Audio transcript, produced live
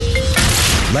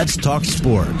Let's talk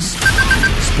sports.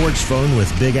 Sports Phone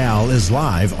with Big Al is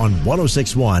live on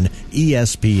 106.1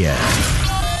 ESPN.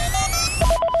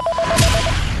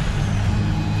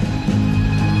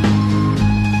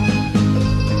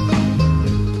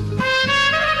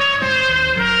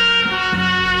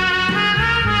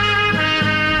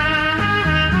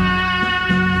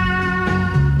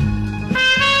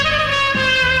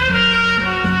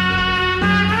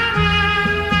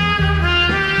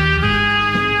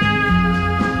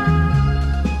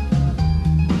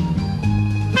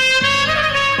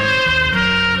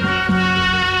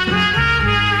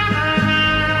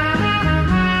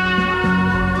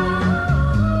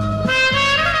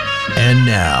 And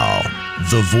now,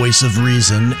 the voice of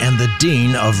reason and the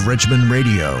dean of Richmond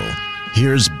radio.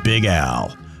 Here's Big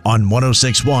Al on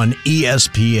 106.1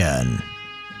 ESPN.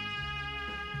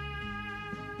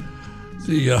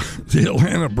 The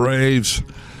Atlanta Braves,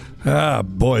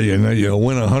 you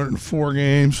win 104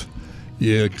 games.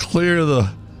 You clear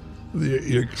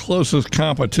your closest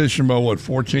competition by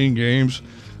 14 games.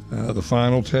 The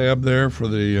final tab there for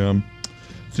the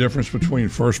difference between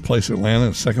first place Atlanta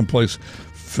and second place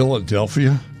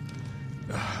Philadelphia.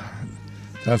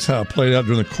 That's how it played out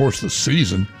during the course of the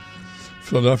season.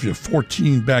 Philadelphia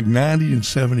 14 back 90 and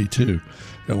 72.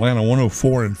 Atlanta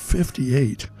 104 and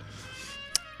 58.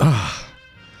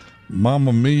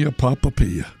 Mamma mia, Papa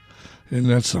Pia. Isn't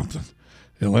that something?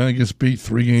 Atlanta gets beat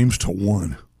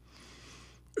 3-1.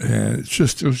 And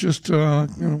it was just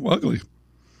ugly.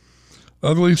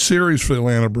 Ugly series for the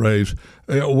Atlanta Braves.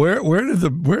 Where did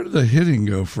the hitting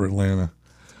go for Atlanta?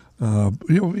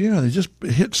 They just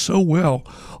hit so well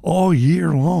all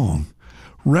year long.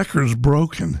 Records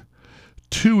broken.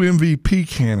 2 MVP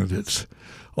candidates.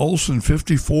 Olsen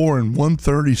 54 and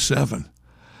 137.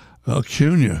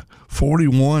 Acuna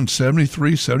 41,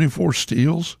 73, 74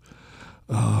 steals.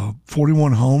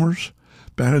 41 homers.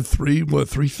 Batted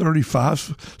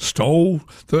 335. Stole,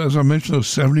 as I mentioned, those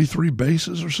 73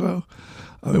 bases or so.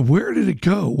 I mean, where did it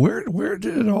go? Where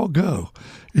did it all go?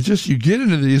 It's just you get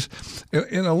into these,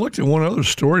 and I looked at one other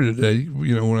story today,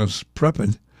 when I was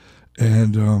prepping,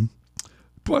 and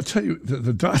boy, I tell you,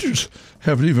 the Dodgers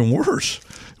have it even worse.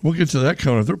 We'll get to that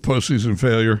coming up. Their postseason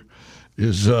failure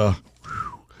is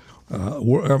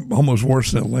almost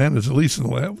worse than Atlanta's, at least in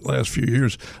the last few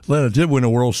years. Atlanta did win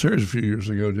a World Series a few years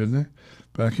ago, didn't they?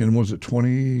 Back in, was it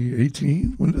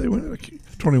 2018? When did they win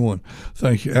it? 21.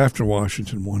 Thank you. After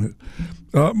Washington won it.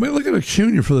 Look at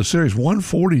Acuna for the series,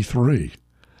 143.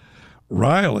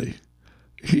 Riley,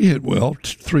 he hit well,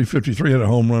 353, had a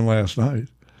home run last night.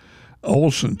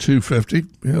 Olsen, 250,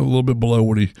 a little bit below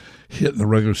what he hit in the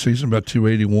regular season, about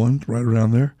 281, right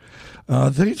around there.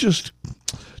 They just,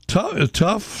 a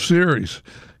tough series.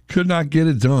 Could not get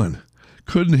it done.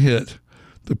 Couldn't hit.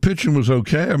 The pitching was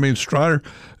okay. I mean, Strider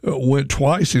went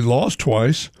twice. He lost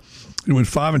twice. He went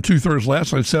 5 2/3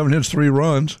 last night, 7 hits, 3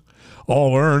 runs,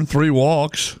 all earned, 3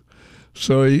 walks.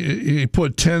 So he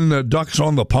put 10 ducks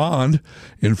on the pond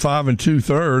in 5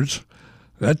 2/3.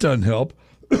 That doesn't help.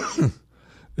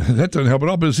 That doesn't help at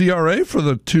all. But his ERA for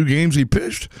the 2 games he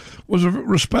pitched was a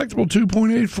respectable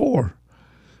 2.84.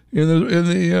 In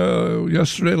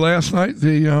the last night,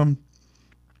 the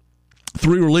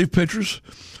 3 relief pitchers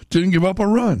didn't give up a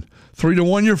run.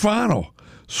 3-1 your final.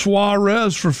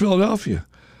 Suarez for Philadelphia.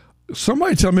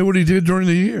 Somebody tell me what he did during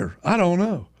the year. I don't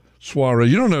know. Suarez,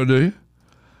 you don't know, do you?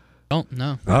 Don't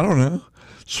know. I don't know.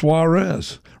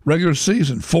 Suarez, regular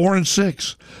season,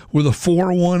 4-6 with a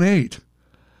 4.18.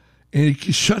 And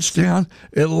he shuts down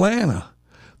Atlanta.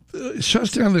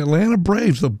 Shuts down the Atlanta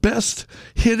Braves, the best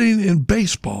hitting in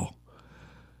baseball.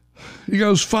 He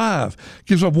goes 5,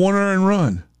 gives up 1 earned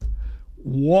run.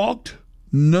 Walked,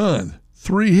 none.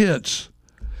 3 hits.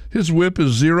 His whip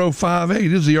is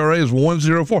 0.58. His ERA is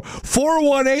 1.04.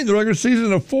 4.18 in the regular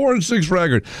season, a 4-6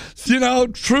 record.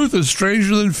 Truth is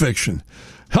stranger than fiction.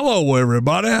 Hello,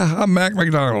 everybody. I'm Mac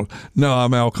McDonald. No,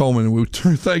 I'm Al Coleman.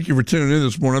 Thank you for tuning in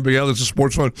this morning. Big Al, this is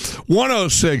Sports Fun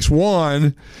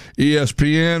 106.1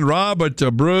 ESPN. Robert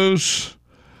DeBruce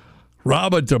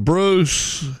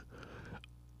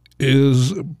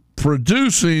is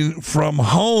producing from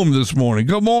home this morning.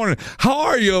 Good morning. How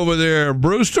are you over there,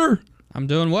 Brewster? I'm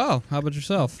doing well. How about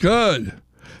yourself? Good.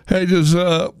 Hey, does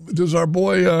our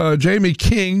boy Jamie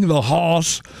King, the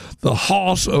hoss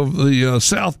of the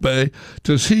South Bay,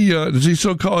 does he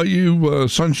still call you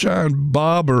Sunshine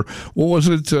Bob, or what was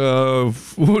it?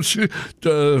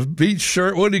 Beach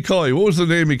Shirt? What did he call you? What was the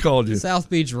name he called you? South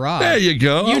Beach Rob. There you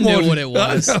go. You knew what it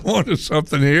was. I wanted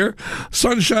something here.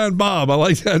 Sunshine Bob. I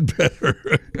like that better.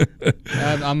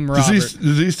 I'm Robert.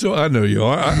 Does he still? I know you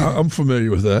are. I'm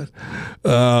familiar with that.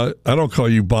 I don't call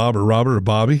you Bob or Robert or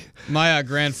Bobby. My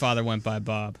grandfather went by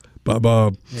Bob.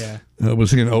 Bob. Yeah.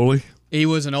 Was he an Ole? He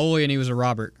was an Ole and he was a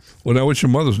Robert. Well, now what's your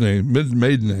mother's name?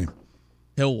 Maiden name?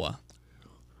 Hilwa.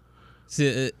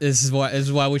 See, this is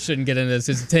why we shouldn't get into this.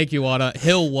 It's take you on.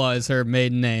 Hill was her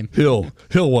maiden name. Hilwa.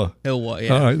 Hilwa.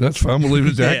 Yeah. All right, that's fine. We'll leave it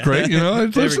at that. Yeah. Great.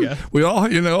 There we go. We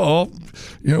all,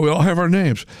 we all have our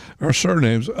names, our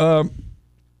surnames. So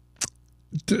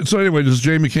anyway, does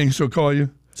Jamie King still call you?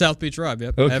 South Beach Rob.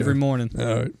 Yep. Okay. Every morning. All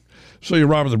right. So you're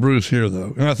Robert the Bruce here,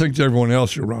 though. And I think to everyone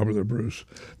else, you're Robert the Bruce.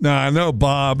 Now, I know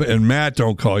Bob and Matt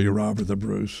don't call you Robert the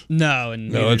Bruce. No,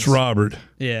 it's Robert.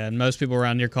 Yeah, and most people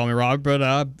around here call me Robert,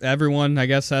 but everyone, I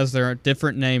guess, has their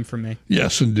different name for me.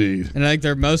 Yes, indeed. And I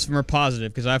think most of them are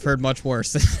positive because I've heard much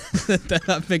worse.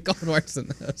 I've been called worse than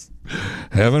this.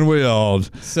 Haven't we all?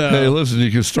 So, hey, listen, you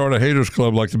can start a haters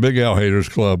club like the Big Al Haters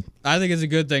Club. I think it's a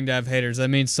good thing to have haters. That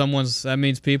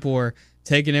means people are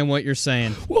taking in what you're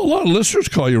saying. Well, a lot of listeners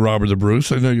call you Robert the Bruce.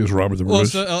 They know you as Robert the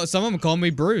Bruce. Well, some of them call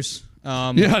me Bruce. Yeah,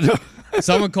 I know.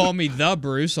 Someone called me the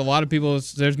Bruce. A lot of people,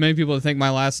 there's many people that think my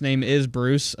last name is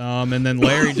Bruce. And then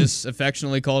Larry just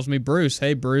affectionately calls me Bruce.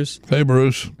 Hey, Bruce. Hey,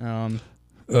 Bruce. And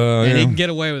he can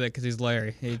get away with it because he's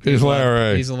Larry. He's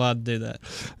Larry. He's allowed to do that.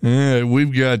 Yeah,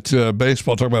 we've got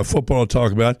baseball, talk about football,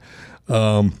 talk about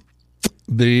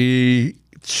the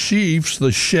Chiefs,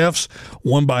 the Chefs,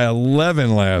 won by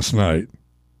 11 last night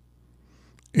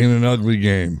in an ugly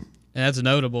game. And that's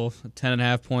notable, a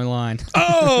 10.5-point line.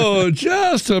 Oh,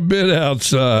 just a bit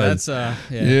outside. That's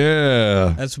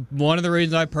yeah. That's one of the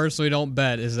reasons I personally don't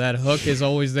bet is that hook is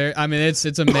always there. I mean, it's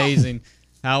amazing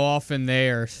how often they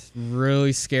are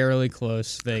really scarily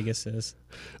close. Vegas is.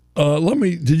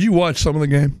 Did you watch some of the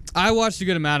game? I watched a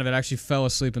good amount of it. I actually fell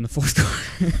asleep in the fourth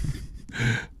quarter.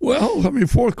 Well, I mean,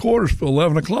 fourth quarter's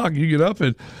 11 o'clock. You get up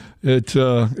at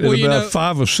about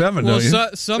 5 or 7, don't you?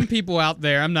 Some people out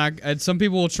there, some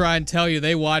people will try and tell you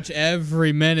they watch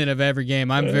every minute of every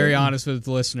game. I'm very honest with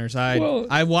the listeners.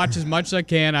 I watch as much as I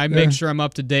can. I make sure I'm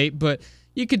up to date, but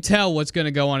you could tell what's going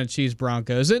to go on in Chiefs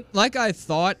Broncos. Like I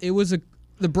thought,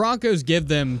 the Broncos give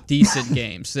them decent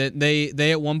games.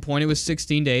 They at one point it was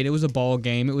 16-8. It was a ball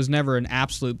game. It was never an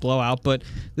absolute blowout, but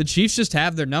the Chiefs just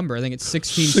have their number. I think it's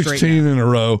 16 straight. 16 in a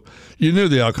row. You knew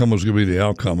the outcome was going to be the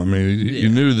outcome. I mean, you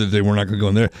knew that they were not going to go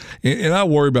in there. And I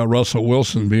worry about Russell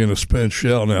Wilson being a spent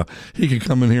shell. Now, he could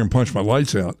come in here and punch my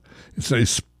lights out and say,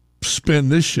 spin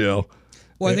this shell.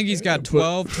 Well, I think he's got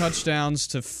 12 touchdowns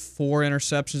to 4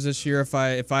 interceptions this year, if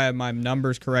I have my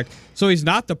numbers correct. So he's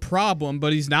not the problem,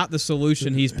 but he's not the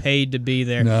solution. He's paid to be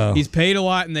there. No. He's paid a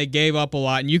lot, and they gave up a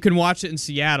lot. And you can watch it in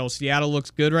Seattle. Seattle looks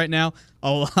good right now.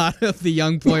 A lot of the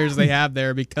young players they have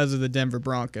there because of the Denver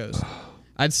Broncos.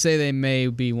 I'd say they may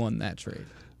be won that trade.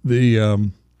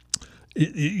 You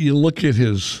look at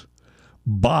his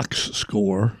box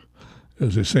score,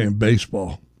 as they say in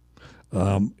baseball.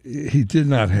 He did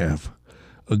not have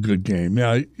a good game.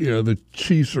 Now, the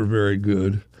Chiefs are very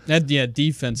good.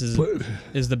 Defense is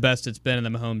the best it's been in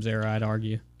the Mahomes era, I'd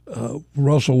argue.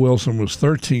 Russell Wilson was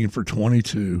 13 for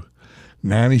 22,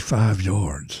 95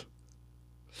 yards.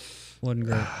 Wasn't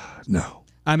great. No.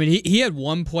 I mean, he had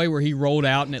one play where he rolled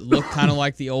out and it looked kind of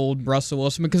like the old Russell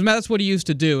Wilson because that's what he used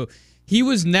to do. He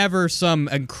was never some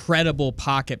incredible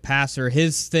pocket passer.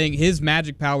 His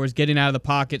magic power was getting out of the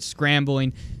pocket,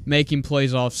 scrambling, making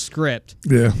plays off script.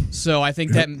 Yeah. So I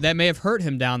think that may have hurt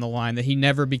him down the line, that he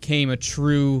never became a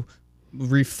true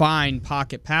refined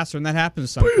pocket passer, and that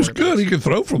happens sometimes. But he was good. He could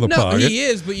throw from the pocket. No, he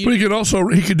is, but he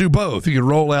could do both. He could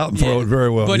roll out and throw it very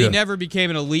well. But he never became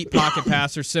an elite pocket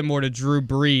passer similar to Drew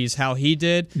Brees, how he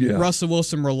did. Yeah. Russell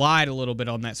Wilson relied a little bit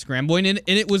on that scrambling, and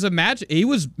it was he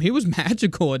was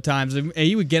magical at times.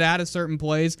 He would get out of certain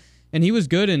plays, and he was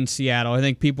good in Seattle. I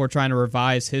think people are trying to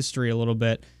revise history a little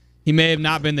bit. He may have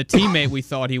not been the teammate we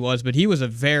thought he was, but he was a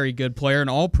very good player, an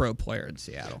all-pro player in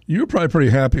Seattle. You were probably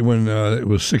pretty happy when it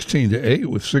was 16-8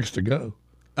 with 6 to go.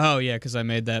 Oh, yeah, because I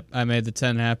made the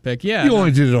 10.5 pick. Yeah, you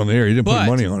only did it on the air. You didn't put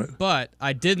money on it. But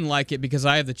I didn't like it because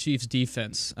I have the Chiefs'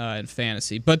 defense in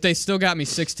fantasy. But they still got me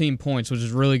 16 points, which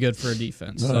is really good for a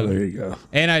defense. Oh, there you go.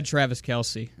 And I had Travis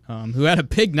Kelce, who had a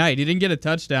big night. He didn't get a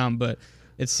touchdown, but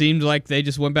it seemed like they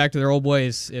just went back to their old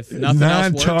ways. If nothing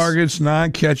else works, 9 targets,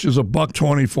 9 catches,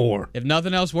 $124. If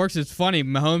nothing else works, it's funny.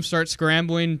 Mahomes starts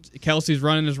scrambling. Kelce's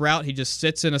running his route. He just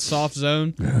sits in a soft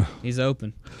zone. Yeah. He's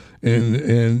open.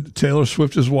 And Taylor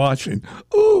Swift is watching.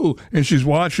 Ooh, and she's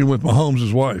watching with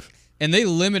Mahomes' wife. And they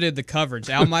limited the coverage.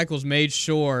 Al Michaels made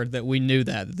sure that we knew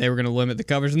that they were going to limit the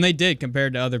coverage, and they did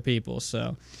compared to other people.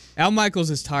 So Al Michaels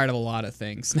is tired of a lot of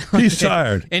things. He's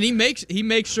tired. And he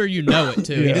makes sure you know it,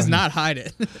 too. Yeah. He does not hide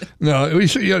it. No,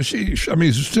 he's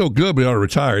still good, but he ought to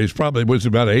retire. He's probably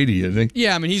about 80, isn't he?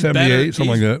 Yeah, I mean, he's 78, better.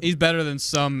 Something like that. He's better than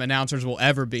some announcers will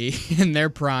ever be in their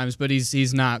primes, but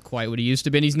he's not quite what he used to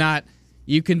be. And he's not –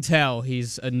 you can tell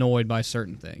he's annoyed by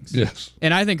certain things. Yes.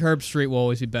 And I think Herb Street will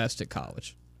always be best at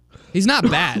college. He's not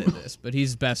bad at this, but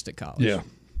he's best at college. Yeah.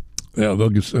 Yeah, they'll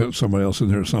get somebody else in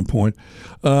there at some point.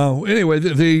 Anyway,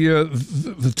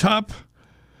 the top.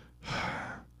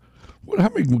 How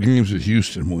many games did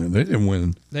Houston win? They didn't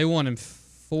win. They won in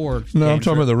 4. No, I'm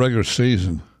talking about the regular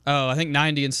season. Oh, I think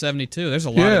 90 and 72. There's a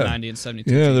lot of 90 and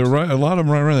 72. Yeah, teams. they're right. A lot of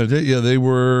them right around there. Yeah, they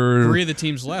were. 3 of the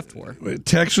teams left were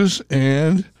Texas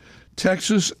and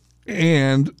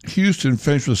Houston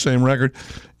finished with the same record,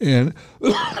 and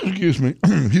excuse me,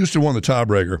 Houston won the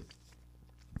tiebreaker.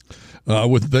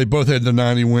 They both had the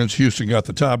 90 wins. Houston got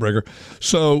the tiebreaker.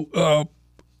 So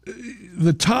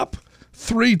the top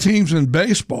 3 teams in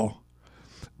baseball,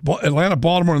 Atlanta,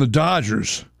 Baltimore, and the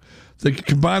Dodgers, they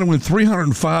combined to win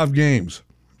 305 games.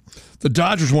 The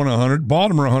Dodgers won 100,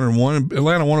 Baltimore 101, and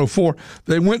Atlanta 104.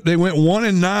 They went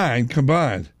 1-9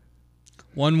 combined.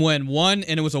 1 win,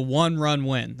 and it was a 1-run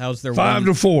win. That was their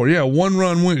 5-4. Yeah,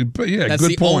 1-run win. But yeah, that's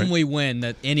good the point. Only win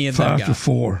that any of them got.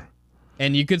 5-4.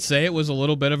 And you could say it was a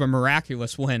little bit of a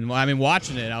miraculous win. I mean,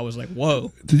 watching it, I was like,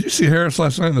 whoa. Did you see Harris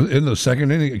last night in the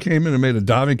second inning? He came in and made a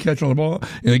diving catch on the ball,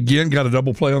 and again got a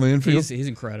double play on the infield. He's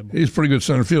incredible. He's pretty good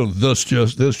center field. This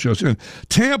just in.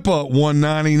 Tampa won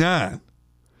 99,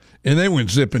 and they went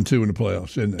zipping 2 in the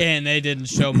playoffs, didn't they? And they didn't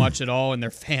show much at all, and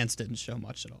their fans didn't show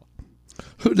much at all.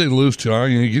 Who did they lose to?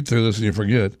 You get through this and you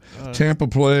forget. Tampa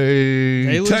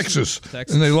played Texas,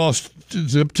 and they lost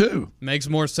zip 2. Makes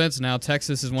more sense now.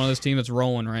 Texas is one of those teams that's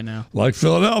rolling right now. Like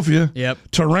Philadelphia. Yep.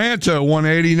 Toronto won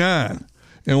 89.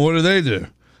 And what do?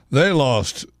 They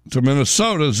lost to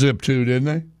Minnesota zip 2, didn't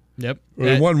they? Yep. Or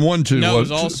they won 1-2. No,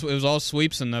 it was all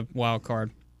sweeps in the wild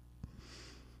card.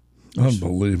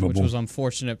 Unbelievable. Which was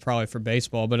unfortunate probably for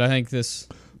baseball. But I think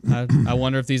I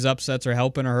wonder if these upsets are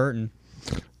helping or hurting.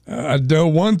 I know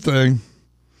one thing.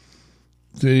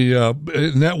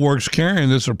 The networks carrying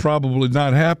this are probably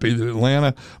not happy. The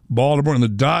Atlanta, Baltimore, and the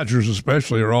Dodgers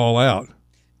especially are all out.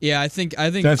 Yeah, I think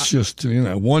that's just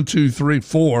 1, 2, 3,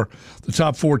 4. The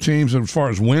top 4 teams as far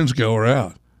as wins go are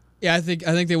out. Yeah, I think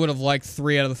they would have liked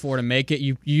 3 out of the 4 to make it.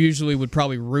 You usually would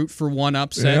probably root for one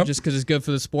upset just because it's good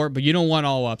for the sport, but you don't want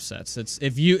all upsets. It's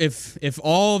if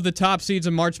all of the top seeds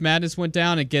in March Madness went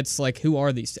down, it gets like, who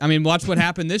are these? I mean, watch what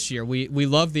happened this year. We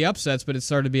love the upsets, but it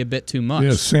started to be a bit too much.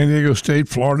 Yeah, San Diego State,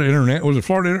 Florida Atlantic.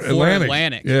 Florida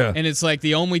Atlantic. Yeah, and it's like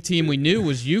the only team we knew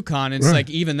was UConn. And it's like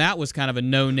even that was kind of a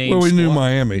no-name. Well, we squad. knew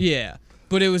Miami. Yeah.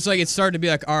 But it was like it started to be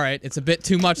like, all right, it's a bit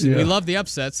too much. Yeah. We love the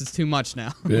upsets. It's too much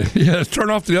now. Yeah, turn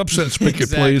off the upset spigot,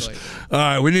 please. All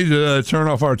right, we need to turn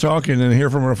off our talking and hear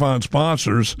from our fine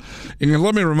sponsors. And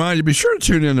let me remind you, be sure to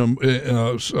tune in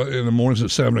the mornings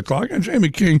at 7 o'clock. And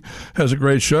Jamie King has a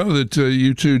great show that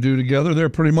you two do together there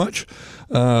pretty much.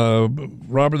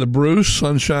 Robert the Bruce,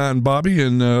 Sunshine Bobby,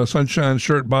 and Sunshine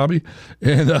Shirt Bobby.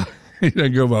 And he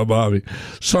doesn't go by Bobby.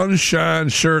 Sunshine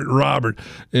Shirt Robert.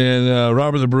 And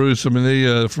Robert the Bruce, I mean,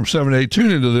 they from 7 to 8,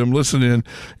 tune into them, listen in,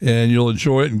 and you'll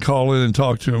enjoy it and call in and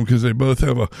talk to them because they both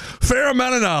have a fair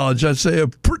amount of knowledge. I'd say a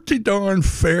pretty darn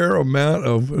fair amount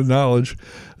of knowledge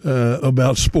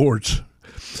about sports.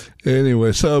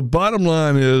 Anyway, so bottom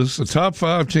line is the top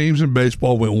 5 teams in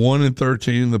baseball went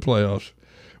 1-13 in the playoffs.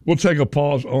 We'll take a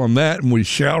pause on that, and we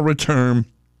shall return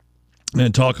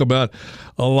and talk about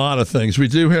a lot of things. We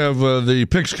do have the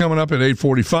picks coming up at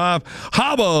 8:45.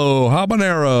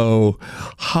 Habanero,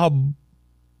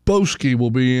 Haboski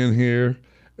will be in here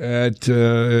at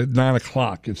 9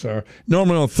 o'clock. It's our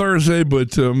normally on Thursday,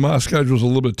 but my schedule was a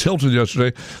little bit tilted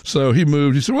yesterday, so he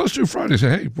moved. He said, well, let's do Friday. I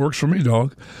said, hey, works for me,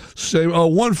 dog. Say,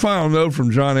 one final note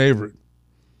from John Averett.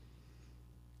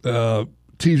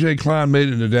 TJ Klein made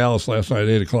it into Dallas last night at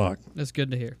 8 o'clock. That's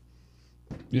good to hear.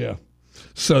 Yeah.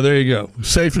 So there you go.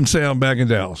 Safe and sound back in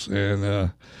Dallas.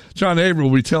 And John Avery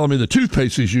will be telling me the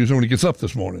toothpaste he's using when he gets up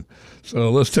this morning.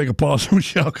 So let's take a pause and we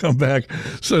shall come back.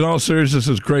 So in all seriousness,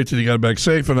 it's great that he got back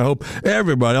safe, and I hope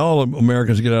everybody, all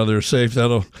Americans, get out of there safe.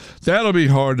 That'll be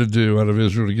hard to do out of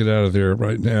Israel, to get out of there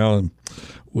right now. And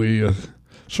we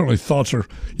certainly thoughts are,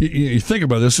 you think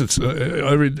about this, it's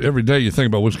every day you think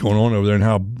about what's going on over there and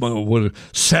how what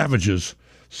savages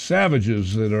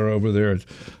that are over there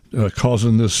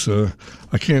causing this,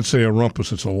 I can't say a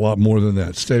rumpus, it's a lot more than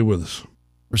that. Stay with us.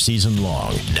 For season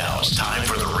long. Now it's time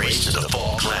for the voice to the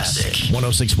Fall Classic.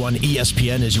 106.1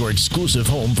 ESPN is your exclusive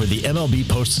home for the MLB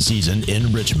postseason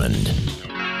in Richmond.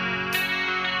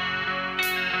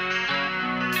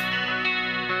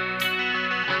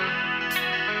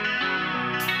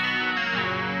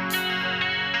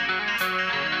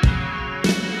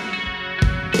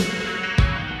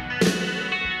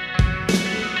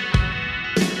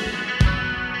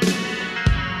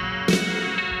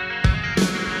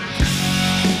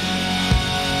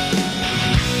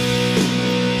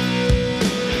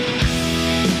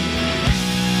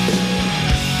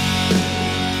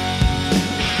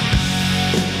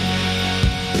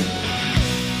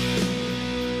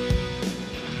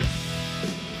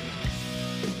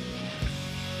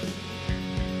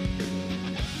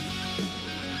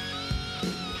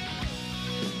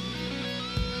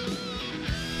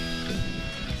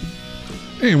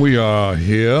 And we are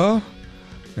here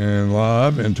and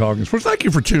live and talking sports. Thank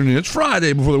you for tuning in. It's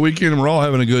Friday before the weekend, and we're all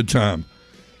having a good time.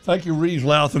 Thank you, Reeves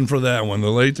Louthan, for that one. The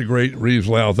late, the great Reeves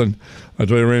Louthan. I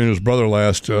told you, ran into his brother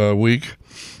last week,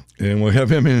 and we'll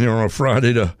have him in here on a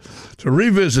Friday to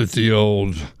revisit the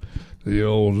old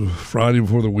Friday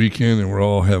before the weekend, and we're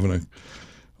all having a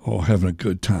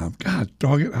good time. God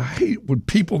dog it, I hate when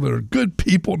people that are good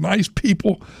people, nice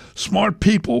people, smart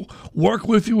people, work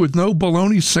with you with no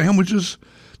bologna sandwiches,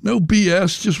 no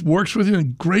BS, just works with you,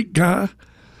 and great guy,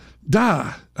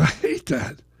 die. I hate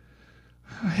that.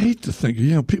 I hate to think,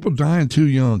 people dying too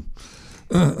young.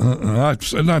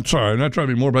 I'm not trying to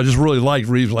be more, but I just really liked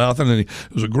Reeves Louthan, and he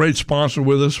was a great sponsor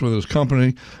with us, with his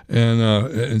company,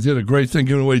 and did a great thing,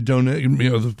 giving away, donating,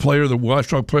 the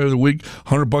Watchdog Player of the Week,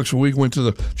 $100 a week, went to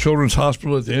the Children's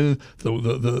Hospital at the end,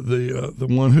 the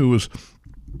one who was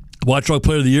Watchdog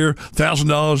Player of the Year,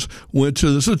 $1,000 went to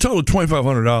this, a total of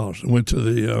 $2,500 went to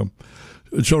the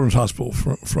Children's Hospital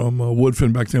from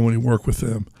Woodfin back then when he worked with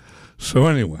them. So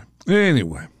anyway.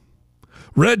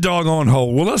 Red Dog on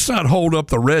hold. Well, let's not hold up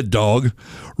the Red Dog.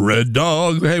 Red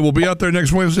Dog. Hey, we'll be out there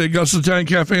next Wednesday at Gus's Italian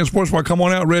Cafe and Sports Bar. Come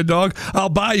on out, Red Dog. I'll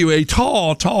buy you a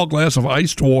tall glass of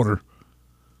iced water.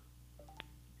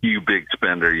 You big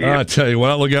spender, you. I tell you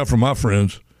what, I'll look out for my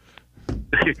friends.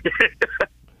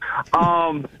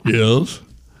 Yes?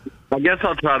 I guess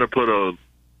I'll try to put a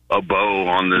bow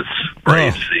on this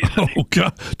Braves season. Oh,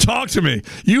 God. Talk to me.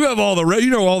 You have all the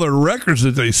records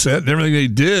that they set and everything they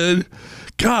did.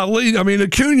 Golly, I mean,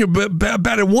 Acuna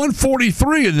batted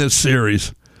 143 in this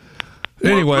series.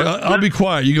 Anyway, I'll be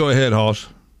quiet. You go ahead, Hoss.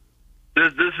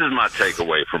 This is my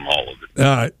takeaway from all of it. All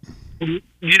right.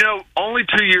 Only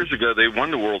 2 years ago they won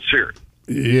the World Series.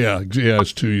 Yeah,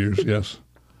 it's 2 years, yes.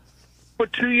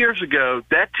 But 2 years ago,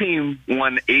 that team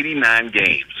won 89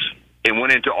 games and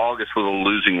went into August with a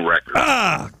losing record.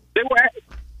 They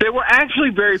were actually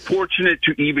very fortunate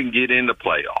to even get in the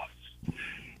playoffs.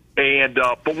 And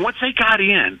but once they got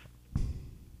in,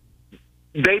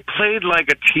 they played like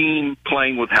a team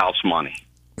playing with house money.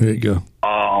 There you go.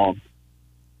 And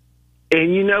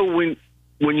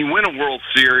when you win a World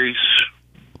Series,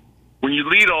 when you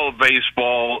lead all of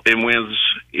baseball and wins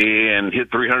and hit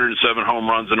 307 home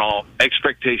runs and all,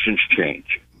 expectations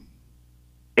change.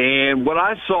 And what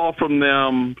I saw from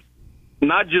them,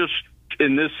 not just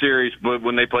in this series, but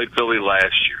when they played Philly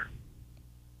last year,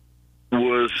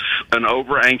 was an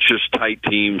over-anxious, tight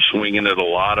team swinging at a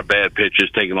lot of bad pitches,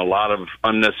 taking a lot of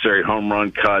unnecessary home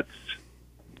run cuts.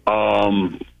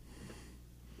 I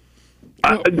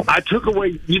took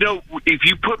away, if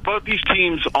you put both these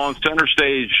teams on center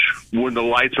stage when the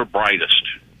lights are brightest,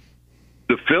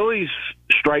 the Phillies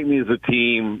strike me as a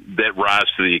team that rise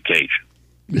to the occasion.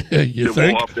 You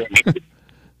think?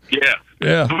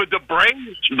 Yeah. But the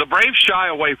Braves shy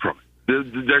away from it.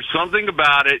 There's something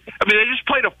about it. I mean, they just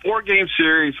played a 4-game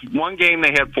series. 1 game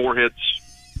they had 4 hits.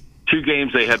 2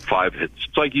 games they had 5 hits.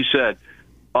 It's like you said.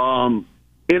 When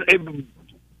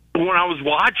I was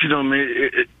watching them,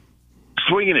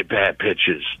 swinging at bad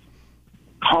pitches,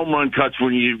 home run cuts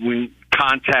when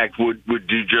contact would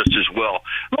do just as well.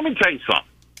 Let me tell you something.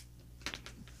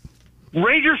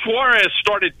 Ranger Suarez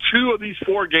started 2 of these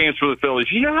 4 games for the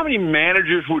Phillies. You know how many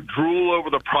managers would drool over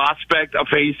the prospect of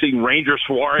facing Ranger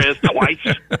Suarez twice?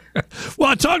 Well,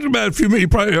 I talked about it a few minutes. You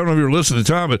probably don't know if you were listening at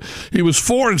the time, but he was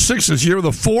 4-6 this year with a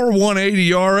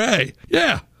 4.180 ERA.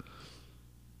 Yeah.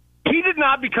 He did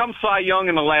not become Cy Young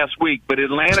in the last week, but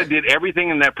Atlanta did everything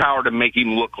in their power to make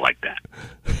him look like that.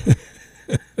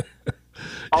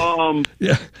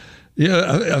 Yeah.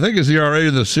 I think his ERA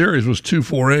in the series was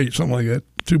 2.48, something like that.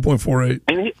 2.48.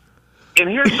 And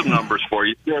here's some numbers for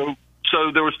you. So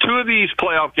there was 2 of these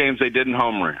playoff games they didn't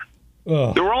home run.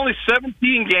 There were only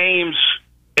 17 games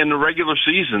in the regular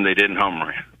season they didn't home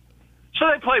run. So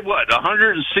they played,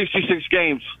 166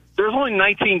 games there's only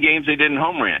 19 games they didn't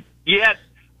home run. Yet,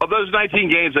 of those 19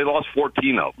 games, they lost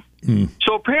 14 of them.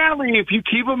 So apparently, if you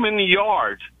keep them in the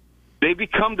yard, they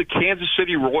become the Kansas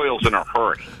City Royals in a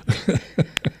hurry.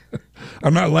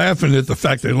 I'm not laughing at the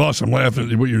fact they lost. I'm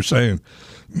laughing at what you're saying.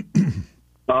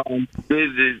 I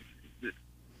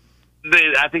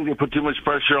think they put too much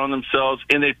pressure on themselves,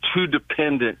 and they're too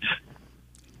dependent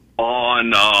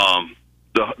on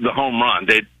the home run.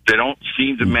 They don't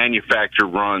seem to manufacture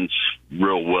runs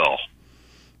real well.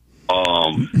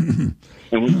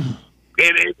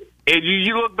 And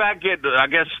you look back at, I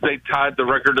guess they tied the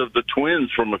record of the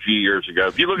Twins from a few years ago.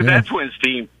 If you look at that Twins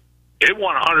team, it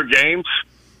won 100 games,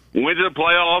 went to the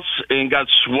playoffs, and got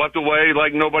swept away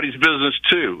like nobody's business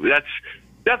too.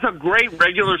 That's a great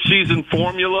regular season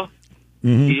formula.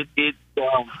 Mm-hmm.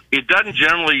 It doesn't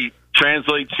generally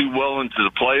translate too well into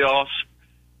the playoffs.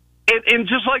 And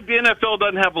just like the NFL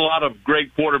doesn't have a lot of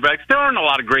great quarterbacks, there aren't a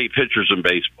lot of great pitchers in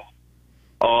baseball.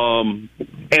 And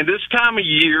this time of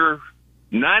year,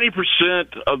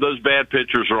 90% of those bad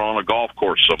pitchers are on a golf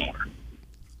course somewhere.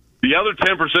 The other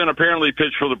 10% apparently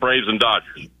pitch for the Braves and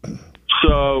Dodgers.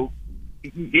 So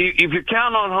if you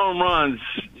count on home runs,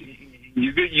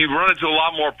 you run into a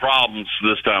lot more problems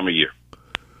this time of year.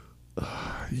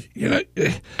 You know,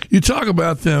 you talk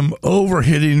about them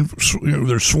overhitting,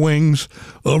 their swings,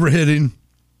 overhitting,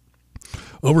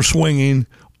 overswinging,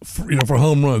 for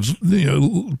home runs.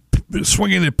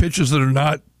 Swinging at pitches that are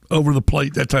not over the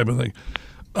plate, that type of thing.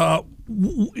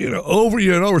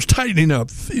 It's tightening up.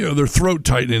 Their throat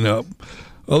tightening up.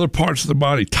 Other parts of the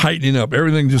body tightening up.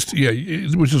 Everything just,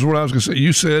 which is what I was going to say.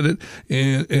 You said it,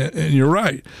 and you're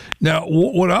right. Now,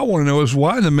 what I want to know is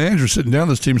why the manager's sitting down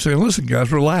with this team saying, listen,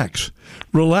 guys, relax.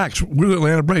 Relax. We're the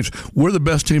Atlanta Braves. We're the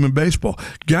best team in baseball.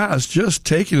 Guys, just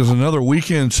take it as another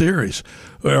weekend series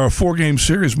or a 4-game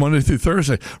series Monday through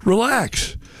Thursday.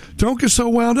 Relax. Don't get so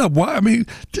wound up. Why? I mean,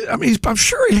 I'm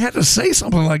sure he had to say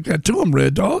something like that to him,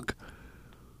 Red Dog.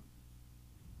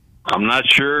 I'm not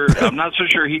sure. I'm not so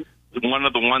sure he's one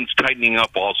of the ones tightening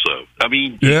up also. I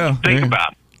mean, think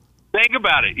about it. Think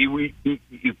about it.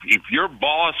 If your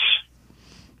boss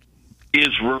is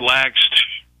relaxed,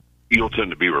 you'll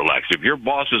tend to be relaxed. If your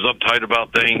boss is uptight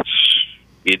about things,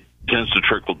 it tends to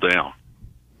trickle down.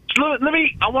 So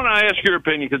I want to ask your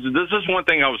opinion, because this is one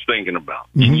thing I was thinking about.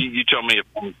 Mm-hmm. You tell me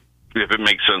if it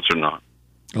makes sense or not.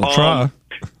 I'll try.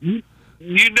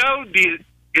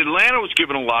 Atlanta was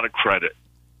given a lot of credit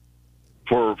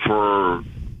for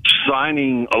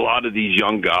signing a lot of these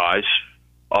young guys,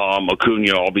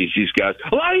 Acuna, all these guys.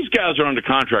 A lot of these guys are under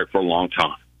contract for a long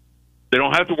time. They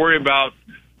don't have to worry about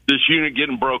this unit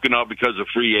getting broken up because of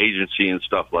free agency and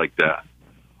stuff like that.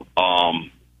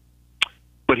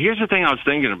 But here's the thing I was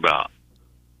thinking about.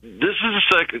 This is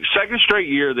the second straight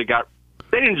year they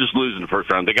didn't just lose in the first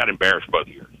round, they got embarrassed both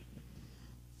years.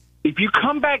 If you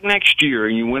come back next year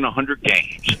and you win 100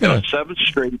 games, a 7th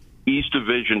straight East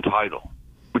Division title,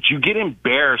 but you get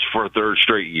embarrassed for a 3rd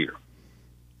straight year.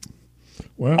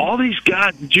 Well, all these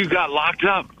guys that you got locked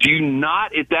up, do you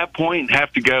not at that point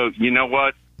have to go, you know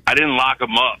what, I didn't lock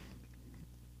them up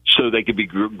so they could be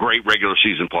great regular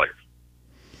season players?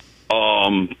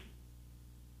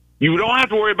 You don't have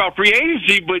to worry about free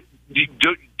agency, but do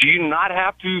you not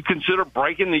have to consider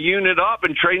breaking the unit up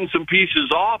and trading some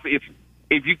pieces off if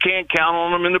you can't count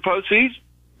on them in the postseason?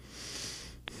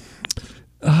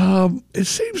 It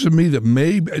seems to me that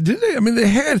maybe didn't they? I mean, they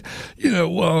had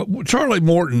Charlie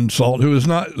Morton, who is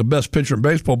not the best pitcher in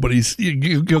baseball, but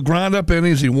he'll grind up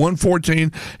innings. He won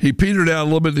 14. He petered out a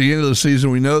little bit at the end of the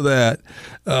season. We know that.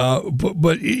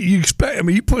 But you expect? I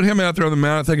mean, you put him out there on the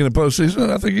mound, I think, in the postseason,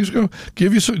 and I think he's going to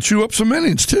give you chew up some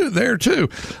innings too.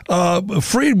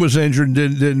 Fried was injured and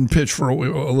didn't pitch for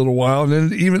a little while, and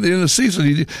then even at the end of the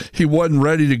season, he wasn't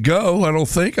ready to go. I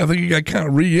think he got kind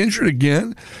of re-injured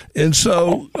again, and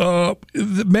so.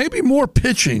 Maybe more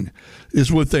pitching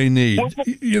is what they need.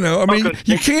 You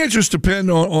can't just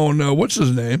depend on what's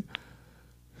his name?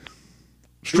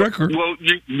 Stricker. Well,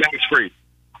 Max Fried.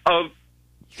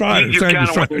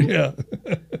 Strider. Yeah.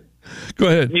 Go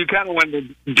ahead. You kind of went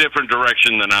in a different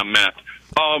direction than I meant.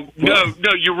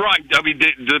 No, you're right. I mean,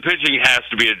 the pitching has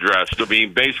to be addressed. I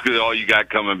mean, basically all you got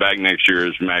coming back next year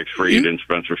is Max Fried and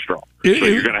Spencer Straw. So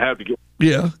you're going to have to get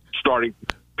starting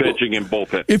pitching and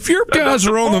bullpen. If your guys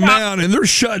are on the mound and they're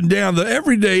shutting down the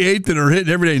everyday 8 that are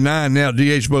hitting everyday 9 now,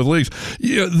 DH both leagues,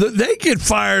 they get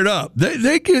fired up.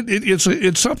 They get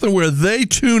it's something where they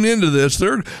tune into this.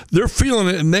 They're feeling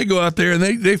it, and they go out there and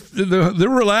they're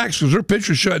relaxed because their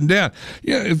pitcher's shutting down.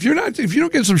 If you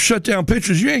don't get some shutdown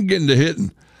pitchers, you ain't getting to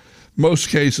hitting. Most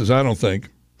cases, I don't think.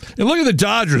 And look at the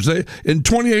Dodgers. In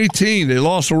 2018, they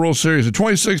lost the World Series. In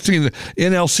 2016, the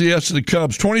NLCS to the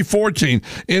Cubs. 2014,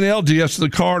 NLDS to the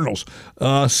Cardinals.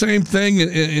 Same thing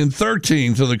in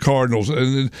 13 to the Cardinals.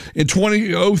 And in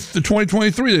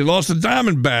 2023, they lost the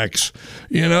Diamondbacks.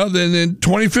 Then in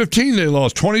 2015, they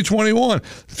lost. 2021,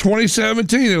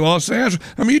 2017, they lost the Astros.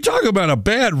 I mean, you talk about a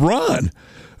bad run.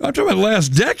 I'm talking about last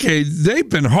decade. They've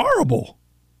been horrible.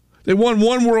 They won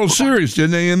one World Series,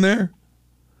 didn't they, in there?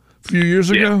 A few years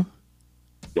ago?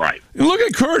 Right. And look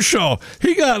at Kershaw.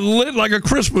 He got lit like a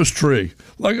Christmas tree.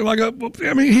 6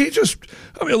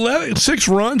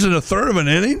 runs in a third of an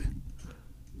inning.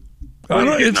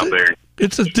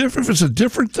 It's a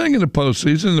different thing in the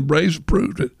postseason, and the Braves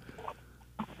proved it.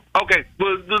 Okay,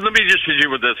 well, let me just hit you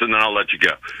with this, and then I'll let you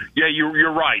go. Yeah,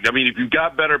 you're right. I mean, if you've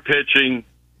got better pitching,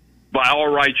 by all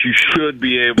rights, you should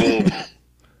be able to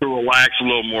relax a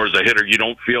little more as a hitter. You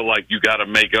don't feel like you got to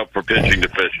make up for pitching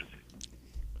deficiency.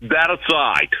 That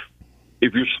aside,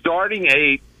 if you're starting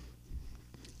 8,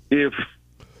 if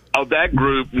of that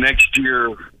group next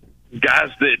year, guys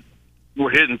that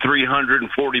were hitting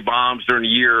 340 bombs during the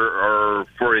year are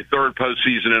for a third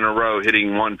postseason in a row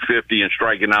hitting 150 and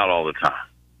striking out all the time.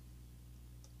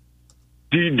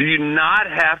 Do you not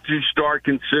have to start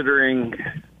considering,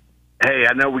 hey,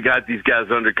 I know we got these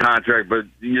guys under contract, but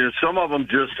some of them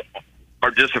just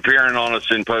are disappearing on us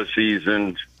in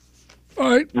postseason. All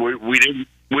right. We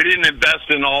didn't invest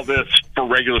in all this for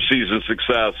regular season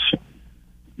success.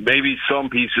 Maybe some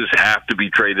pieces have to be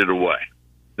traded away.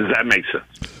 Does that make sense?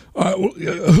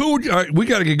 We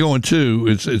got to get going too.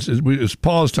 It's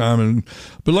pause time,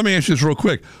 but let me ask you this real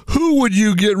quick: who would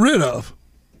you get rid of?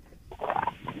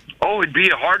 Oh, it'd be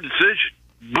a hard decision,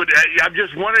 but I'm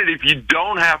just wondering if you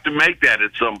don't have to make that at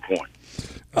some point.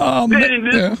 And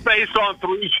this is based on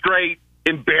 3 straight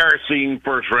embarrassing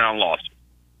first-round losses.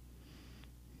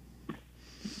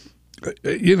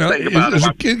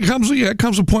 It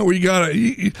comes a point where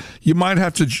you might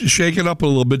have to shake it up a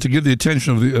little bit to get the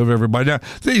attention of everybody. Now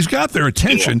he's got their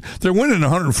attention. Yeah. They're winning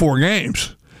 104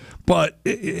 games, but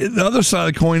the other side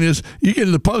of the coin is you get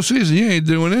into the postseason, you ain't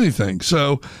doing anything.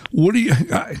 So what do you?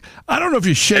 I don't know if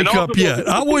you shake up yet.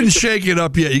 I wouldn't shake it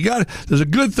up yet. There's a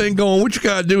good thing going. What you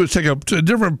got to do is take a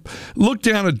different look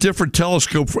down a different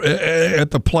telescope at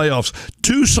the playoffs.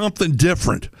 Do something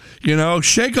different.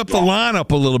 Shake up the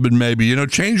lineup a little bit, maybe.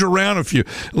 Change around a few.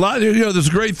 There's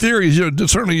great theories.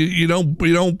 Certainly you don't.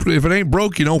 If it ain't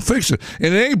broke, you don't fix it.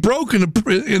 And it ain't broken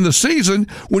in the season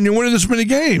when you're winning this many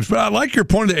games. But I like your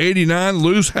point of 89,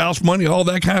 lose house money, all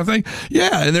that kind of thing.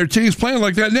 Yeah, and their team's playing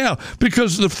like that now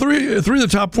because the three of the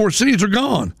top 4 seeds are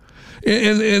gone.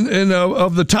 And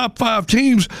of the top 5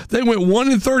 teams, they went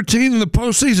 1-13 in the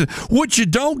postseason. What you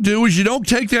don't do is you don't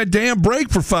take that damn break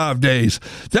for 5 days.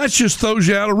 That just throws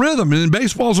you out of rhythm. And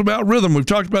baseball's about rhythm. We've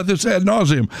talked about this ad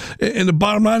nauseum. And the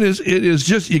bottom line is, it is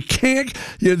just you can't.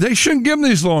 They shouldn't give them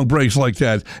these long breaks like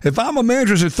that. If I'm a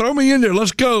manager, I say throw me in there.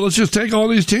 Let's go. Let's just take all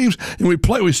these teams and we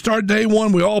play. We start day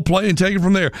 1. We all play and take it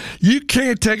from there. You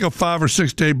can't take a 5 or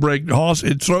 6 day break, Hoss.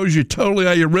 It throws you totally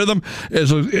out of your rhythm.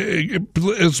 As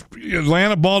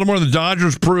Atlanta, Baltimore, the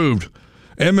Dodgers proved,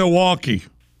 and Milwaukee.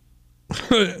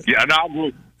 Yeah,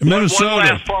 no, Minnesota. One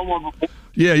last fun one.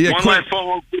 Last fun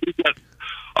one.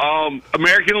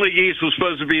 American League East was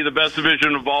supposed to be the best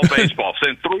division of all baseball.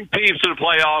 Sent 3 teams to the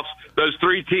playoffs. Those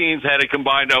 3 teams had a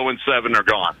combined 0-7. Are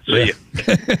gone. See ya.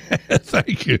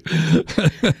 Thank you.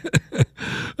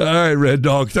 All right, Red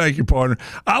Dog. Thank you, partner.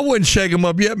 I wouldn't shake them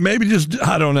up yet. Maybe just,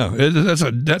 I don't know. That's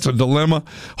a dilemma.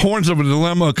 Horns of a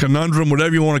dilemma, a conundrum,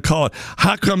 whatever you want to call it.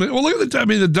 How come? Well, look at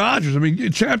the Dodgers. I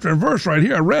mean, chapter and verse right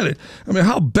here. I read it. I mean,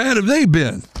 how bad have they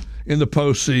been in the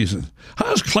postseason? How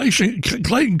does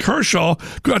Clayton Kershaw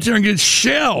go out there and get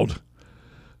shelled?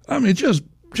 I mean, just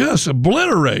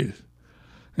obliterated.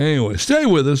 Anyway, stay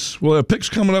with us. We'll have picks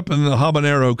coming up and the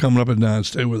habanero coming up at 9.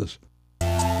 Stay with us.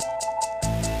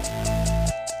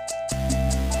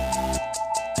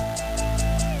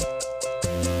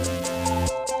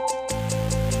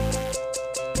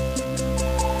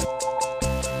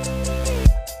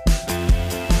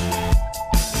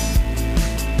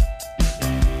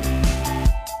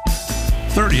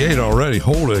 Already.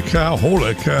 Holy cow.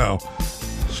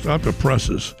 Stop the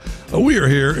presses. We are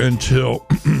here until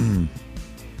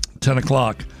 10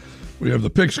 o'clock. We have the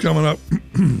picks coming up.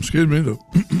 Excuse me. The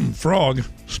frog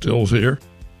still's here.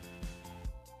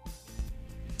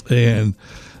 And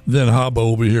then Habbo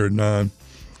will be here at 9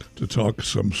 to talk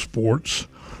some sports.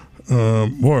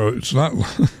 Boy, it's not...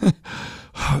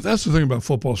 That's the thing about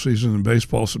football season and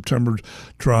baseball. September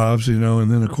drives, and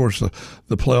then, of course, the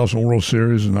playoffs and World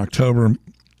Series in October.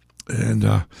 And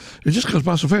it just goes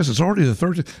by so fast. It's already the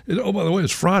 13th. Oh, by the way,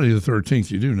 it's Friday the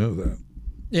 13th. You do know that.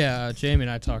 Yeah, Jamie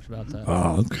and I talked about that.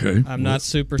 Oh, okay. I'm not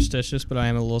superstitious, but I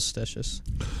am a little stitious.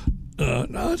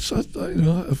 No, it's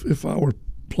if I were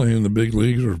playing the big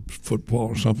leagues or football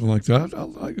or something like that,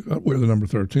 I'd wear the number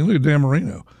 13. Look at Dan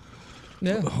Marino.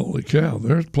 Yeah. Holy cow.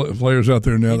 There's players out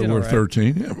there now that wear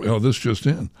 13. Yeah, well, this just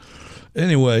in.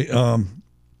 Anyway,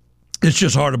 it's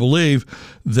just hard to believe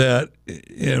that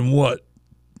in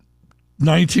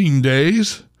 19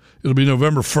 days, it'll be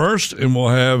November 1st, and we'll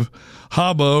have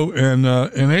Habbo and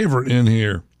Averett in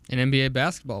here. And NBA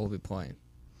basketball will be playing.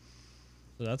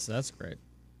 So that's great.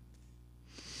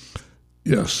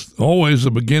 Yes, always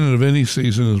the beginning of any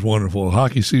season is wonderful. The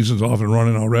hockey season's off and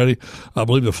running already. I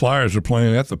believe the Flyers are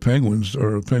playing at the Penguins,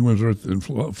 or the Penguins are in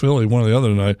Philly one or the other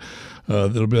tonight.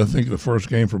 That'll be, I think, the first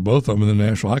game for both of them in the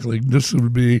National Hockey League. This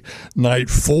would be night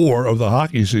 4 of the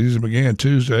hockey season. It began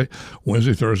Tuesday,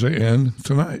 Wednesday, Thursday, and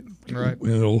tonight. Right.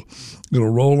 And it'll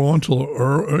roll on till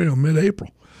mid-April.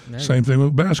 Same thing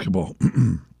with basketball.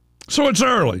 So it's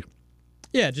early.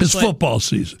 Yeah, it's football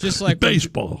season. Just like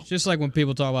baseball. Just like when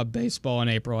people talk about baseball in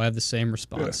April, I have the same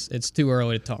response. Yeah. It's too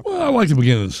early to talk. Well, I like the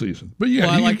beginning of the season, but yeah,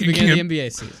 I like the beginning of the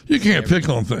NBA season. You can't pick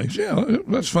on things. Yeah,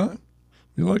 that's fine.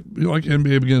 You like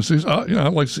NBA beginning of the season. I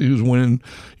like to see who's winning.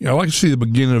 I like to see the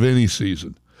beginning of any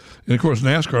season, and of course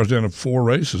NASCAR's down to 4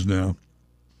 races now.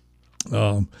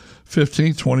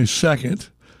 15th, 22nd,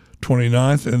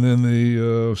 29th, and then the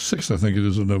 6th, I think it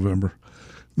is, of November.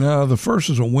 Now, the 1st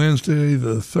is a Wednesday,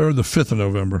 the 3rd, the 5th of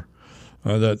November.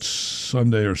 That's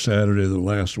Sunday or Saturday, the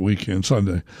last weekend,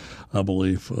 Sunday, I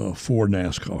believe, for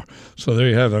NASCAR. So there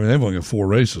you have it. I mean, they've only got 4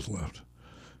 races left.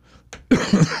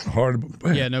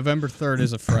 Yeah, November 3rd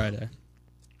is a Friday.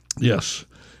 Yes,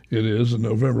 it is, and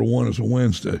November 1 is a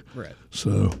Wednesday. Right.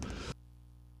 So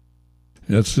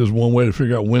that's just one way to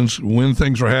figure out when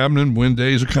things are happening, when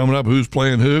days are coming up, who's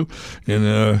playing who,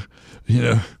 and,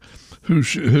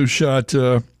 who shot,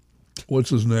 what's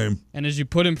his name? And as you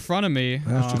put in front of me...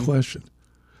 Ask the question.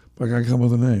 If I can come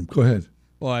with a name. Go ahead.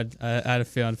 Well, I had a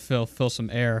feeling to fill some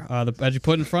air. As you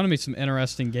put in front of me some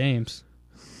interesting games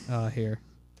here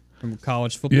from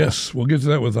college football. Yes, we'll get to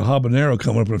that with the habanero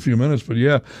coming up in a few minutes. But,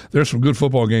 yeah, there's some good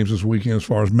football games this weekend as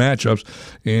far as matchups.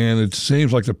 And it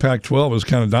seems like the Pac-12 is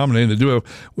kind of dominating. They do have,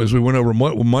 as we went over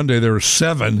Monday, there were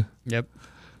 7. Yep.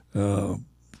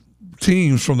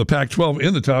 Teams from the Pac-12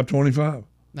 in the top 25.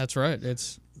 That's right.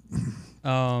 It's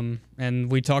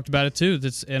and we talked about it too.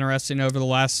 It's interesting over the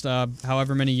last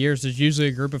however many years. There's usually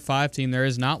a group of 5 team. There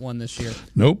is not one this year.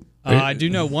 Nope. I do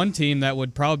know one team that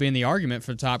would probably be in the argument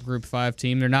for the top group 5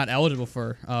 team. They're not eligible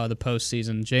for the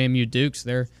postseason. JMU Dukes.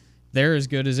 They're as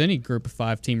good as any group of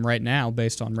 5 team right now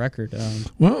based on record.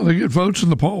 Well, they get votes in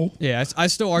the poll. Yeah, I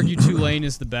still argue Tulane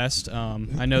is the best.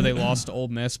 I know they lost to Ole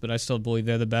Miss, but I still believe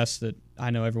they're the best. That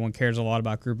I know everyone cares a lot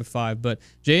about group of 5, but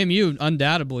JMU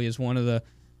undoubtedly is one of the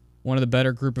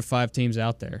better group of 5 teams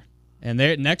out there. And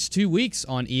they're next 2 weeks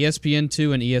on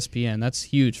ESPN2 and ESPN. That's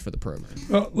huge for the program.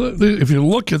 Well, if you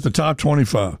look at the top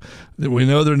 25, we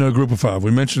know they're no group of 5.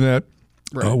 We mentioned that.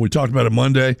 Right. We talked about it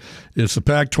Monday. It's the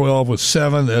Pac-12 with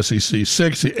 7, the SEC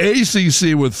 6, the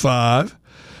ACC with 5,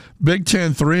 Big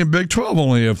Ten 3, and Big 12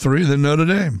 only have 3, then Notre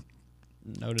Dame.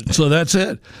 So that's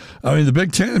it. I mean, the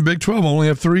Big Ten and Big 12 only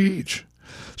have 3 each.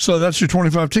 So that's your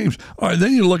 25 teams. All right,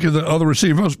 then you look at the other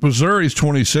receivers. Missouri's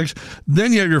 26.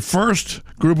 Then you have your first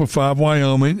group of 5,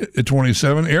 Wyoming at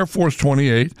 27, Air Force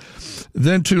 28.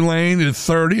 Then Tulane at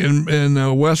 30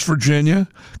 in West Virginia,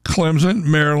 Clemson,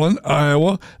 Maryland,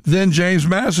 Iowa. Then James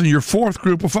Madison, your 4th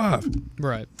group of 5.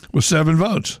 Right. With 7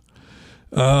 votes.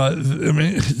 I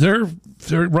mean, they're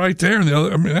right there. And the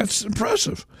other, I mean, that's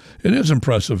impressive. It is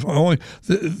impressive.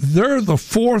 They're the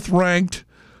 4th ranked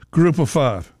group of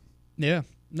 5. Yeah.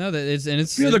 No, it's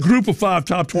the group of 5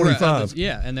 top 25.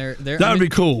 Yeah, and they're that'd be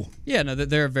cool. Yeah, no,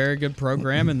 they're a very good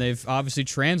program, and they've obviously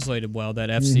translated well that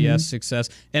FCS success.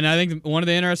 And I think one of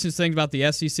the interesting things about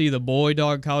the SEC, the boy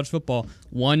dog college football,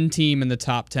 1 team in the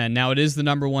top 10. Now it is the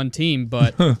number 1 team,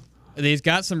 but they've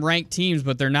got some ranked teams,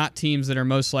 but they're not teams that are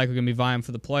most likely going to be vying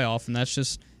for the playoff, and that's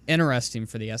just interesting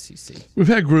for the SEC. We've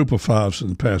had group of 5s in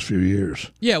the past few years.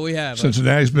 Yeah, we have.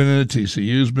 Cincinnati's been in it.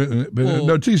 TCU's been in it.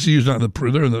 No, TCU's not in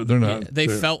the. They're not. Yeah, they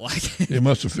felt like it. They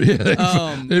must have.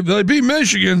 Yeah, they beat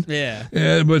Michigan. Yeah.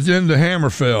 But then the hammer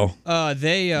fell. I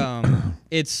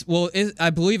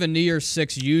believe a New Year's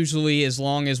 6 usually, as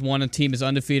long as one team is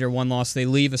undefeated or 1 loss, they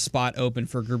leave a spot open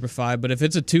for a group of 5. But if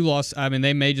it's a 2-loss, I mean,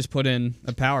 they may just put in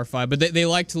a power 5. But they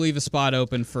like to leave a spot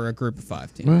open for a group of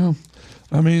 5 team. Well,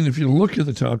 I mean, if you look at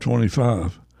the top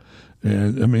 25,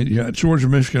 And I mean, you got Georgia,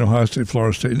 Michigan, Ohio State,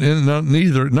 Florida State, and none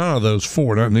of those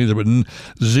four, none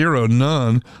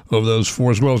of those four,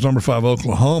 as well as number 5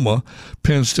 Oklahoma,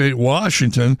 Penn State,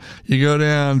 Washington. You go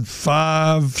down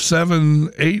 5, 7,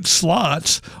 8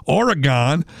 slots.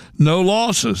 Oregon, no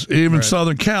losses. Even right.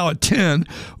 Southern Cal at 10,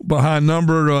 behind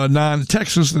number 9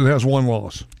 Texas that has 1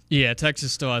 loss. Yeah,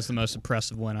 Texas still has the most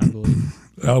impressive win, I believe.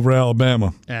 Over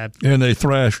Alabama. And they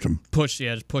thrashed them.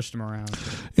 Just pushed them around.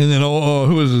 And then,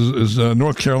 who is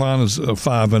North Carolina's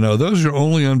 5-0. Those are your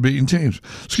only unbeaten teams.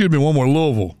 Excuse me, one more,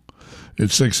 Louisville at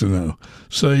 6-0.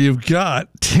 So you've got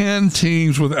 10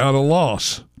 teams without a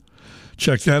loss.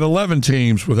 Check that, 11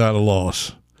 teams without a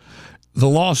loss. The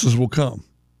losses will come.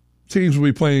 Teams will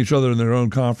be playing each other in their own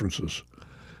conferences.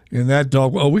 And that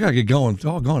we got to get going.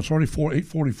 Doggone, it's already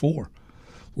 8:44.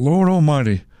 Lord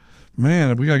Almighty.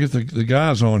 Man, we got to get the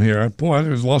guys on here. Boy, I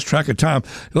just lost track of time.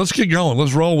 Let's get going.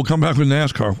 Let's roll. We'll come back with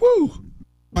NASCAR. Woo!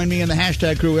 Join me and the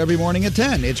hashtag crew every morning at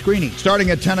 10. It's Greeny. Starting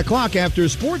at 10 o'clock after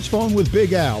Sports Phone with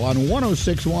Big Al on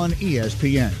 106.1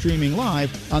 ESPN. Streaming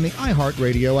live on the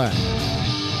iHeartRadio app.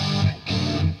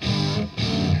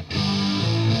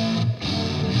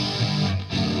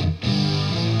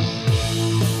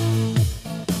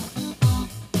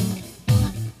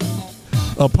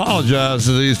 Apologize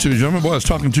to these two gentlemen. Boy, I was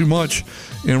talking too much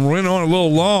and went on a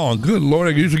little long. Good Lord,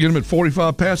 I usually get them at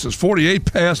 45 past. It's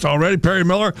 48 past already. Perry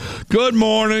Miller, good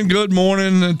morning. Good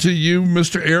morning to you,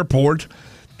 Mr. Airport.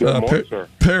 Good morning, sir.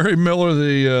 Perry Miller,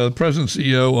 the president and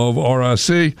CEO of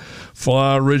RIC.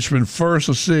 Fly Richmond first.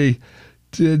 Let's see.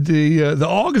 Did the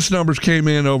August numbers came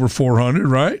in over 400,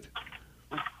 right?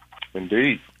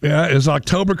 Indeed. Yeah. Has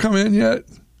October come in yet?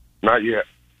 Not yet.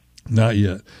 Not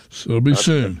yet. So it'll be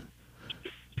soon.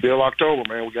 Still October,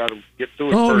 man. We got to get through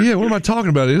it. Oh, first. Yeah. What am I talking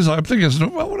about? I'm thinking,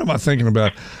 what am I thinking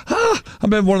about? I've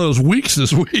been one of those weeks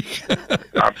this week.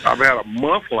 I've had a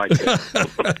month like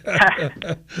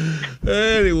that.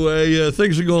 Anyway,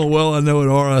 things are going well, I know, at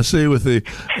RIC with the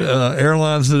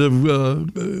airlines that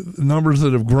have numbers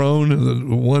that have grown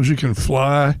and the ones you can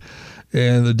fly.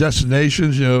 And the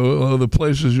destinations, the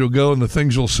places you'll go and the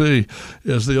things you'll see,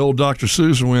 as the old Dr.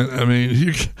 Seuss went. I mean,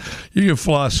 you can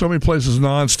fly so many places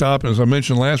nonstop. And as I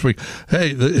mentioned last week,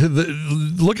 hey,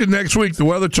 look at next week. The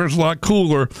weather turns a lot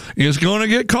cooler. It's going to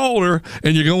get colder,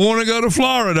 and you're going to want to go to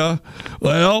Florida.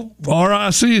 Well,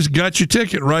 RIC's got your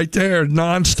ticket right there,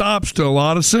 nonstops to a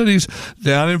lot of cities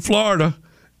down in Florida.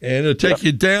 And it'll take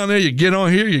you down there. You get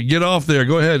on here, you get off there.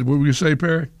 Go ahead. What were you say,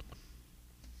 Perry?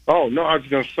 Oh, no, I was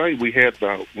going to say we had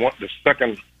the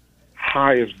second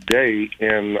highest day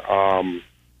in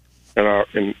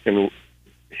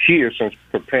here since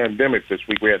the pandemic this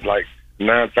week. We had like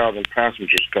 9,000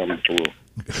 passengers coming through.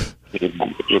 It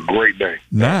was a great day.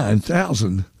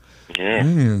 9,000? Yeah.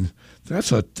 Man,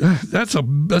 that's a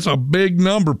big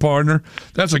number, partner.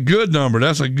 That's a good number.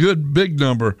 That's a good big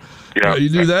number. Yeah. You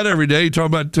do that every day. You talk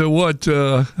about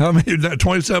how many?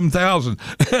 27,000.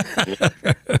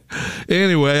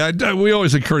 Anyway, we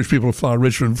always encourage people to fly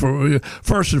Richmond.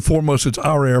 First and foremost, it's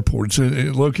our airport.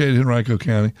 It's located in Henrico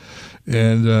County,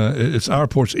 and it's our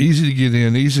airport. It's easy to get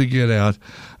in, easy to get out.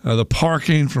 The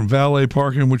parking, from valet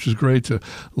parking, which is great, to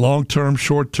long-term,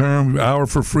 short-term, hour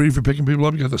for free for picking people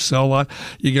up. You got the cell lot.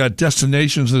 You got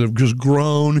destinations that have just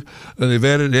grown. They've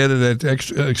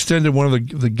extended one of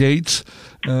the gates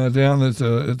down at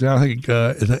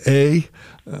the A.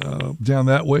 Down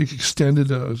that way,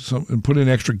 extended and put in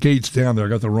extra gates down there. I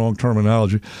got the wrong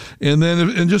terminology,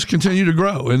 and just continue to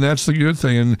grow, and that's the good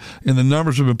thing. And the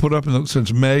numbers have been put up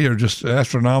since May are just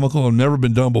astronomical and never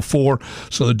been done before.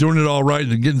 So they're doing it all right,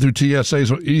 and getting through TSA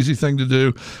is an easy thing to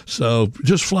do. So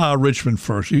just fly Richmond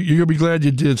first. You're gonna be glad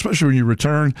you did, especially when you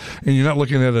return and you're not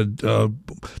looking at a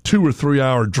 2 or 3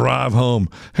 hour drive home.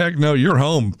 Heck no, you're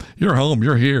home. You're home.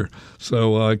 You're here.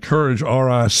 So I encourage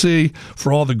RIC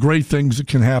for all the great things that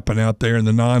can happen out there in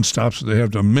the nonstops that they have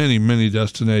to many, many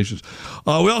destinations.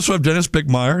 We also have Dennis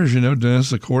Bickmeier. As you know,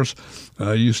 Dennis, of course,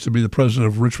 used to be the president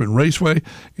of Richmond Raceway,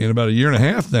 and about a year and a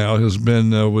half now has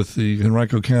been with the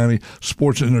Henrico County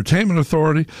Sports and Entertainment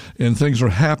Authority, and things are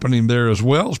happening there as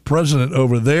well. As president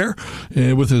over there,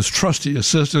 and with his trusty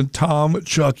assistant, Tom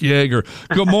Chuck Yeager.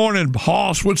 Good morning,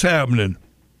 Hoss. What's happening?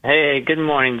 Hey, good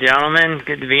morning, gentlemen.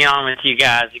 Good to be on with you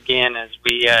guys again as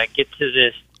we get to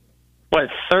this,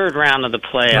 third round of the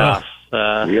playoffs.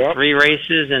 Yep. 3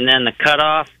 races and then the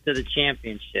cutoff to the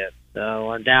championship. So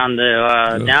we're down to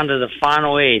the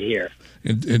final 8 here.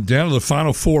 And down to the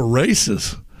final 4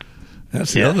 races.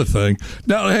 That's the other thing.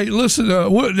 Now, hey, listen,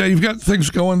 you've got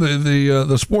things going.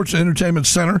 The Sports and Entertainment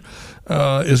Center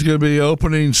is going to be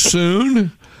opening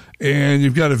soon, and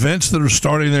you've got events that are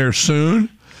starting there soon.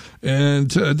 and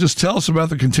just tell us about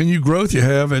the continued growth you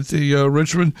have at the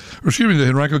the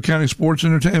Henrico County Sports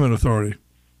Entertainment Authority.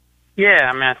 Yeah,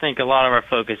 I mean, I think a lot of our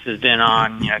focus has been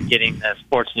on getting the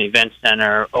Sports and Event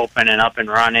Center open and up and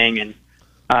running, and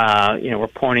we're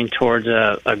pointing towards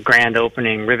a grand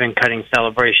opening, ribbon cutting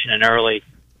celebration in early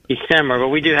December. But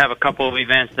we do have a couple of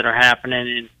events that are happening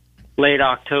in late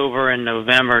October and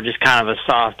November, just kind of a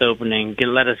soft opening.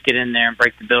 Let us get in there and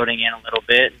break the building in a little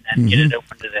bit, and then get it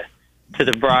open to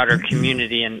the broader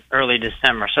community in early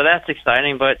December. So that's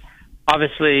exciting, but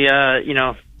obviously,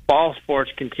 fall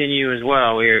sports continue as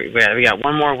well. We got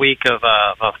one more week of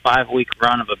a 5-week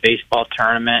run of a baseball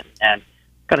tournament, and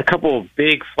got a couple of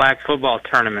big flag football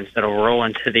tournaments that'll roll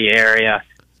into the area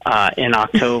in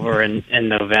October and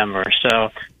November. So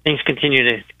things continue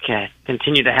to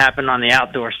happen on the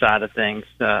outdoor side of things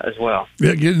as well.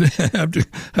 Yeah, have to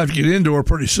get indoor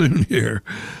pretty soon here.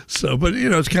 So, but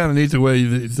it's kind of neat the way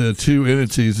the two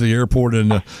entities, the airport and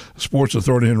the Sports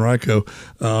Authority in Henrico,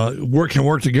 can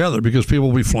work together, because people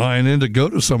will be flying in to go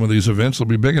to some of these events. They'll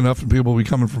be big enough, and people will be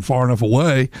coming from far enough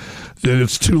away that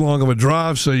it's too long of a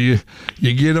drive. So you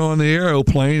get on the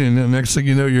airplane, and the next thing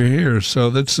you know, you're here. So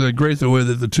that's great the way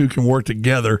that the two can work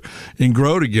together and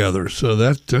grow together. So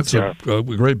that's a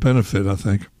great benefit, I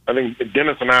think. I think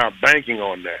Dennis and I are banking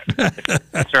on that.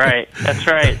 That's right. I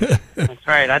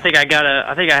think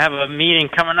I have a meeting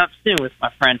coming up soon with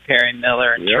my friend Perry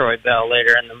Miller and Troy Bell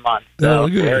later in the month. So. Oh,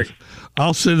 good.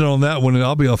 I'll sit in on that one, and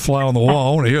I'll be a fly on the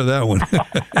wall. I want to hear that one.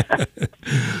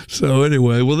 So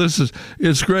anyway, well,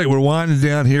 it's great. We're winding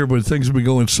down here, but things have been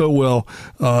going so well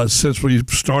since we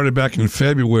started back in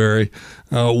February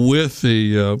with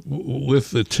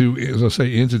the two, as I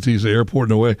say, entities, the airport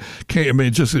and away.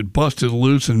 It busted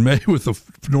loose in May with the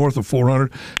north of 400.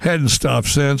 Hadn't stopped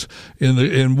since.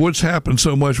 And what's happened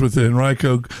so much with the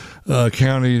Henrico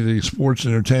County, the Sports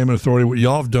and Entertainment Authority, what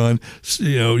y'all have done,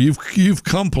 you've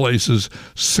come places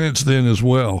since then as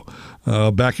well.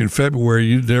 Back in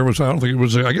February, I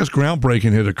guess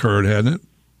groundbreaking had occurred, hadn't it?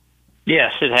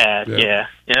 Yes, it had. Yeah.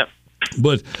 Yep.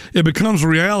 But it becomes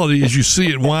reality as you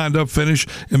see it wind up, finish,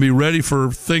 and be ready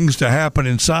for things to happen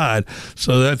inside.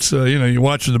 So that's, you're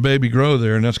watching the baby grow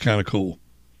there, and that's kind of cool.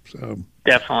 So.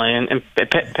 Definitely, and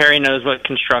Perry knows what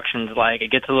construction's like.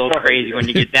 It gets a little crazy when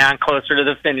you get down closer to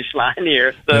the finish line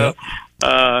here. So,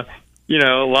 a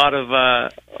lot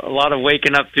of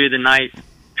waking up through the night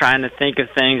trying to think of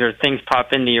things, or things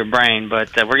pop into your brain. But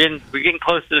we're getting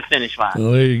close to the finish line.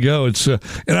 Well, there you go. It's and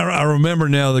I remember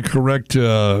now the correct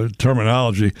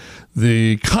terminology.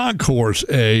 The Concourse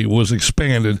A was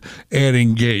expanded,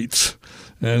 adding gates.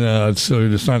 And so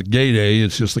it's not gate A,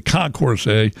 it's just the Concourse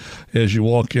A as you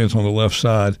walk in. It's on the left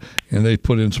side, and they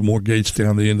put in some more gates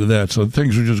down the end of that. So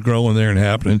things are just growing there and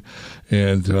happening.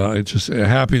 And it's just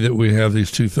happy that we have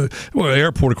these two things. Well, the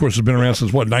airport, of course, has been around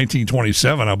since,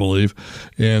 1927, I believe.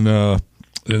 And of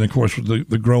course,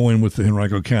 the growing with the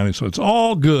Henrico County. So it's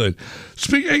all good.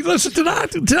 Hey, listen, did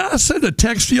I send a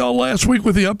text to y'all last week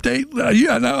with the update?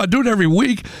 Yeah, no, I do it every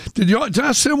week. Did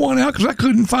I send one out? Because I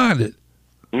couldn't find it.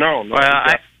 No. Well,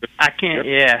 I can't.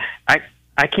 Yeah,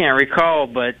 I can't recall,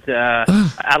 but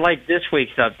I like this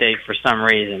week's update for some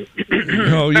reason.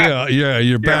 Oh yeah.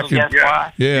 You're back. Guess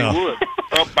why? Yeah. You would.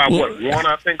 Up by what? 1,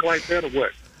 I think, like that, or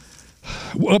what?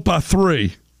 Up by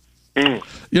 3. And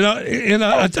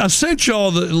I sent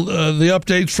y'all the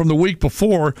updates from the week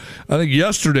before, I think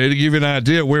yesterday, to give you an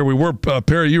idea where we were.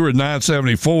 Perry, you were at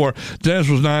 974. Dennis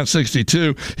was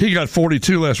 962. He got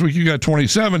 42 last week. You got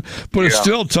 27. But it's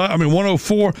still tough.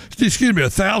 104,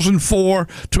 1,004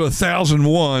 to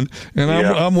 1,001. And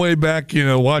I'm way back,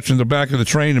 watching the back of the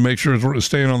train to make sure it's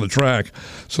staying on the track.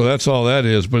 So that's all that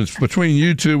is. But it's between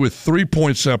you two with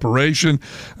 3-point separation.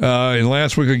 And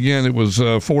last week, again, it was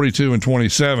 42 and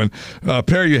 27.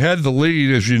 Perry, you had the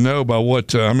lead, as you know, by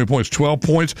how many points? 12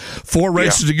 points. 4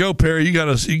 races to go, Perry. You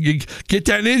got to get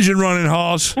that engine running,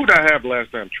 Hoss. Who did I have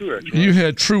last time? Truex. Right? You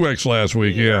had Truex last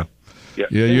week, yeah.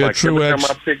 You had Truex. Every time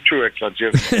I pick Truex, I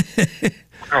just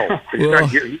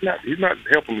he's not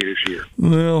helping me this year.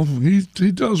 Well,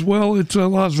 he does well at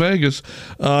Las Vegas.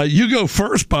 You go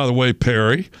first, by the way,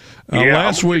 Perry.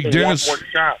 Last week, Dennis.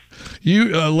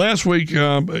 Last week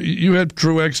you had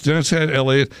Truex, Dennis had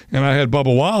Elliott, and I had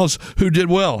Bubba Wallace, who did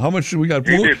well. How much did we got?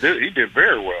 He did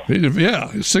very well. He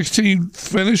did, 16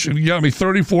 finish, and he got me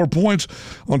 34 points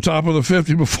on top of the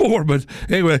 50 before. But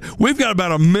anyway, we've got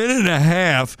about a minute and a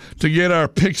half to get our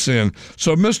picks in.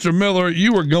 So, Mr. Miller,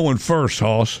 you were going first,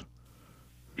 Hoss.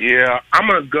 Yeah, I'm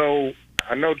going to go.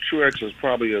 I know Truex is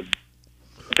probably I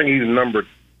think he's number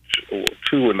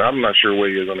 2, and I'm not sure where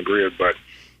he is on the grid, but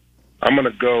I'm going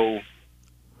to go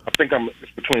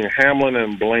it's between Hamlin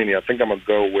and Blaney. I think I'm gonna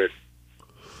go with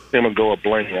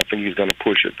Blaney. I think he's gonna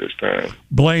push it this time.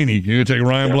 Blaney, you gonna take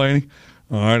Ryan Blaney?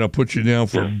 All right, I'll put you down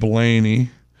for Blaney.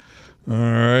 All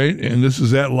right, and this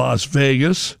is at Las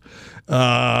Vegas.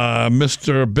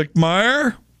 Mr.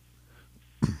 Bickmeier?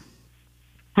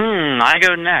 I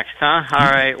go next, huh? All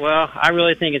right. Well, I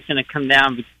really think it's going to come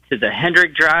down to the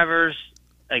Hendrick drivers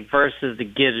versus the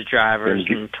Gibbs drivers.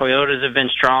 And Toyotas have been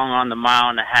strong on the mile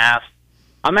and a half.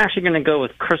 I'm actually going to go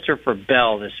with Christopher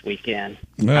Bell this weekend.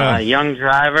 Young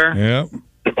driver. Yep.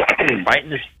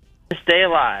 Fighting to stay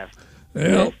alive.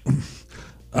 Yep.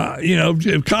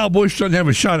 Kyle Busch doesn't have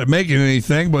a shot at making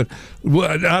anything, but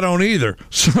I don't either.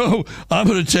 So I'm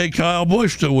going to take Kyle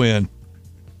Busch to win.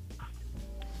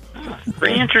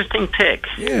 Pretty interesting picks.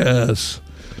 Yes.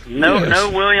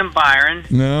 No William Byron.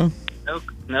 No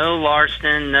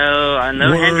Larson. No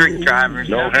Hendrick drivers.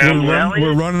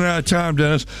 We're running out of time,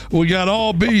 Dennis. We got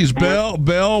all B's: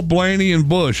 Bell, Blaney, and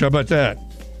Busch. How about that?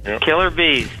 Yep. Killer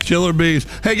bees.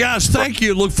 Hey, guys, thank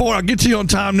you. Look forward. I'll get to you on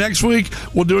time next week.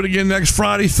 We'll do it again next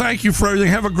Friday. Thank you for everything.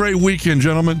 Have a great weekend,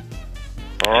 gentlemen.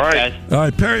 All right. All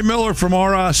right, Perry Miller from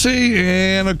RIC,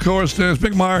 and, of course, there's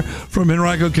Bickmeier from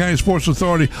Henrico County Sports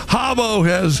Authority. Habo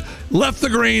has left the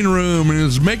green room and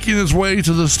is making his way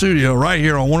to the studio right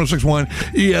here on 106.1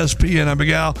 ESPN. I'm Big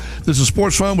Al. This is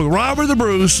Sports Fun with Robert the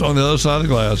Bruce on the other side of the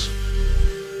glass.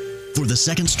 For the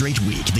second straight week, the